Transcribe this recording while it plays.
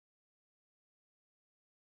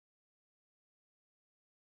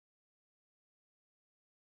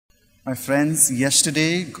My friends,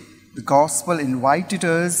 yesterday the gospel invited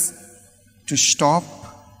us to stop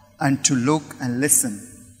and to look and listen,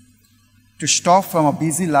 to stop from a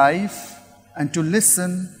busy life and to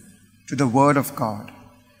listen to the Word of God.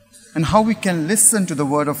 And how we can listen to the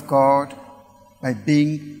Word of God by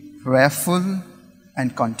being prayerful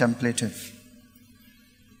and contemplative.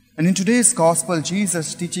 And in today's gospel, Jesus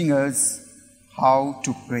is teaching us how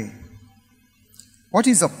to pray. What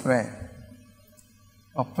is a prayer?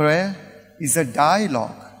 A prayer is a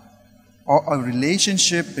dialogue or a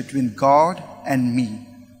relationship between God and me.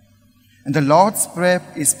 And the Lord's Prayer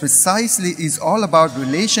is all about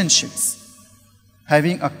relationships,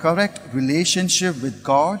 having a correct relationship with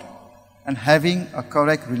God and having a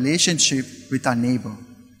correct relationship with our neighbor.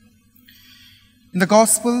 In the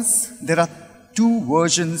Gospels, there are two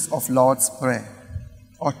versions of Lord's Prayer,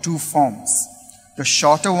 or two forms, the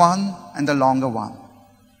shorter one and the longer one.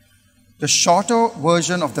 The shorter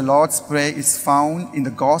version of the Lord's Prayer is found in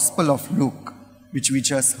the Gospel of Luke, which we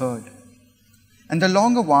just heard. And the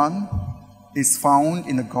longer one is found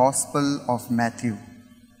in the Gospel of Matthew.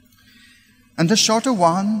 And the shorter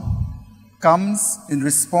one comes in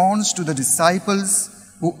response to the disciples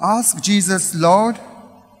who ask Jesus, "Lord,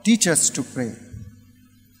 teach us to pray."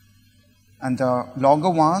 And the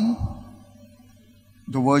longer one,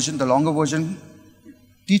 the longer version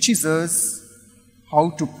teaches us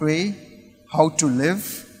how to pray, how to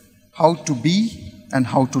live, how to be, and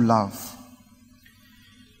how to love.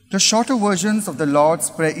 The shorter versions of the Lord's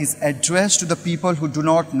Prayer is addressed to the people who do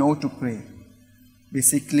not know to pray,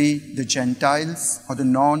 basically the Gentiles or the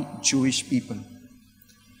non-Jewish people.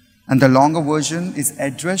 And the longer version is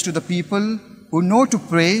addressed to the people who know to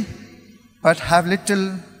pray but have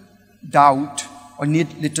little doubt or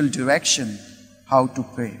need little direction how to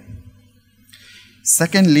pray.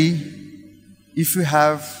 Secondly, if you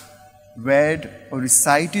have read or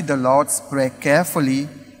recited the Lord's Prayer carefully,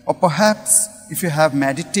 or perhaps if you have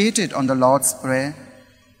meditated on the Lord's Prayer,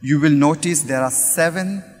 you will notice there are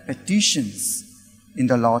 7 petitions in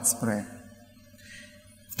the Lord's Prayer.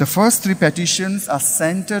 The first 3 petitions are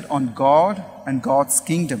centered on God and God's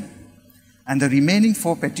kingdom, and the remaining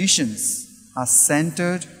 4 petitions are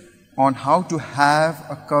centered on how to have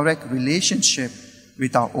a correct relationship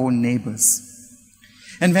with our own neighbors.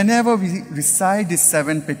 And whenever we recite these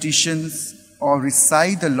 7 petitions or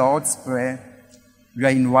recite the Lord's Prayer, we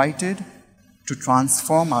are invited to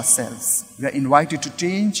transform ourselves. We are invited to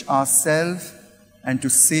change ourselves and to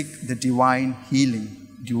seek the divine healing,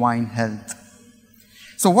 divine health.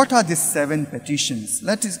 So what are these 7 petitions?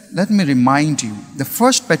 Let me remind you. The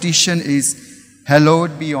first petition is,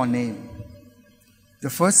 "Hallowed be your name."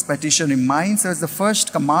 The first petition reminds us the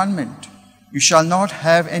first commandment, "You shall not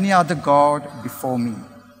have any other God before me."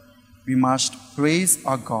 We must praise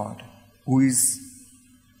our God, who is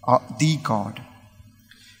the God.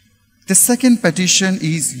 The second petition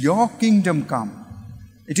is, "Your kingdom come."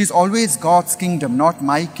 It is always God's kingdom, not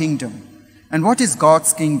my kingdom. And what is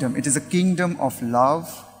God's kingdom? It is a kingdom of love,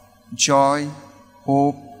 joy,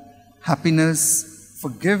 hope, happiness,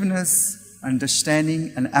 forgiveness,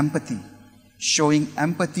 understanding, and empathy, showing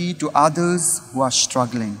empathy to others who are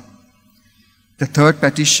struggling. The third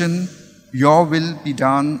petition, "Your will be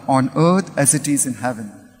done on earth as it is in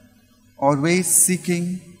heaven," always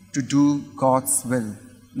seeking to do God's will,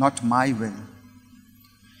 not my will.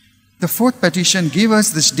 The fourth petition, "Give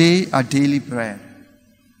us this day our daily bread."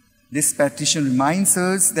 This petition reminds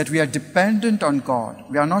us that we are dependent on God.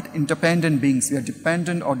 We are not independent beings. We are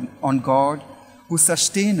dependent on God who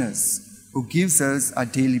sustains us, who gives us our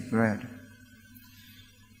daily bread.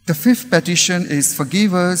 The fifth petition is,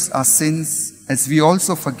 "Forgive us our sins as we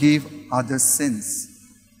also forgive others' sins."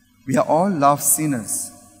 We are all love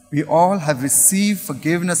sinners. We all have received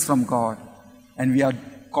forgiveness from God, and we are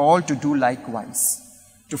called to do likewise,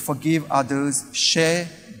 to forgive others, share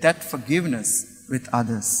that forgiveness with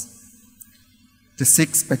others. The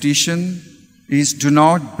sixth petition is, "Do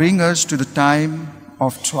not bring us to the time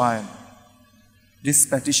of trial." This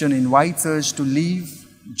petition invites us to live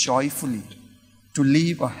joyfully, to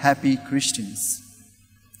live a happy Christians.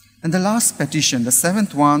 And the last petition, the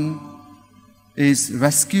seventh one, is,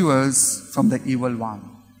 "Rescue us from the evil one."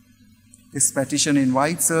 This petition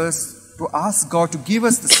invites us to ask God to give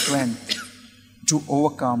us the strength to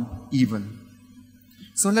overcome evil.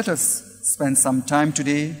 So let us spend some time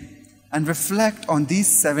today and reflect on these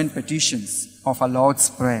 7 petitions of our Lord's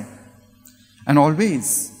Prayer. And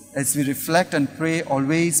always, as we reflect and pray,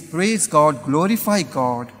 always praise God, glorify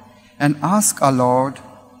God, and ask our Lord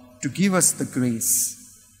to give us the grace.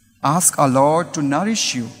 Ask our Lord to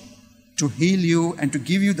nourish you, to heal you, and to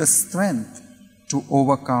give you the strength to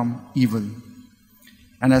overcome evil.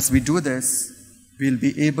 And as we do this, we'll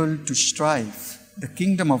be able to strive the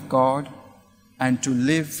kingdom of God and to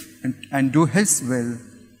live and do His will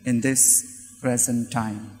in this present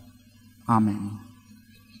time. Amen.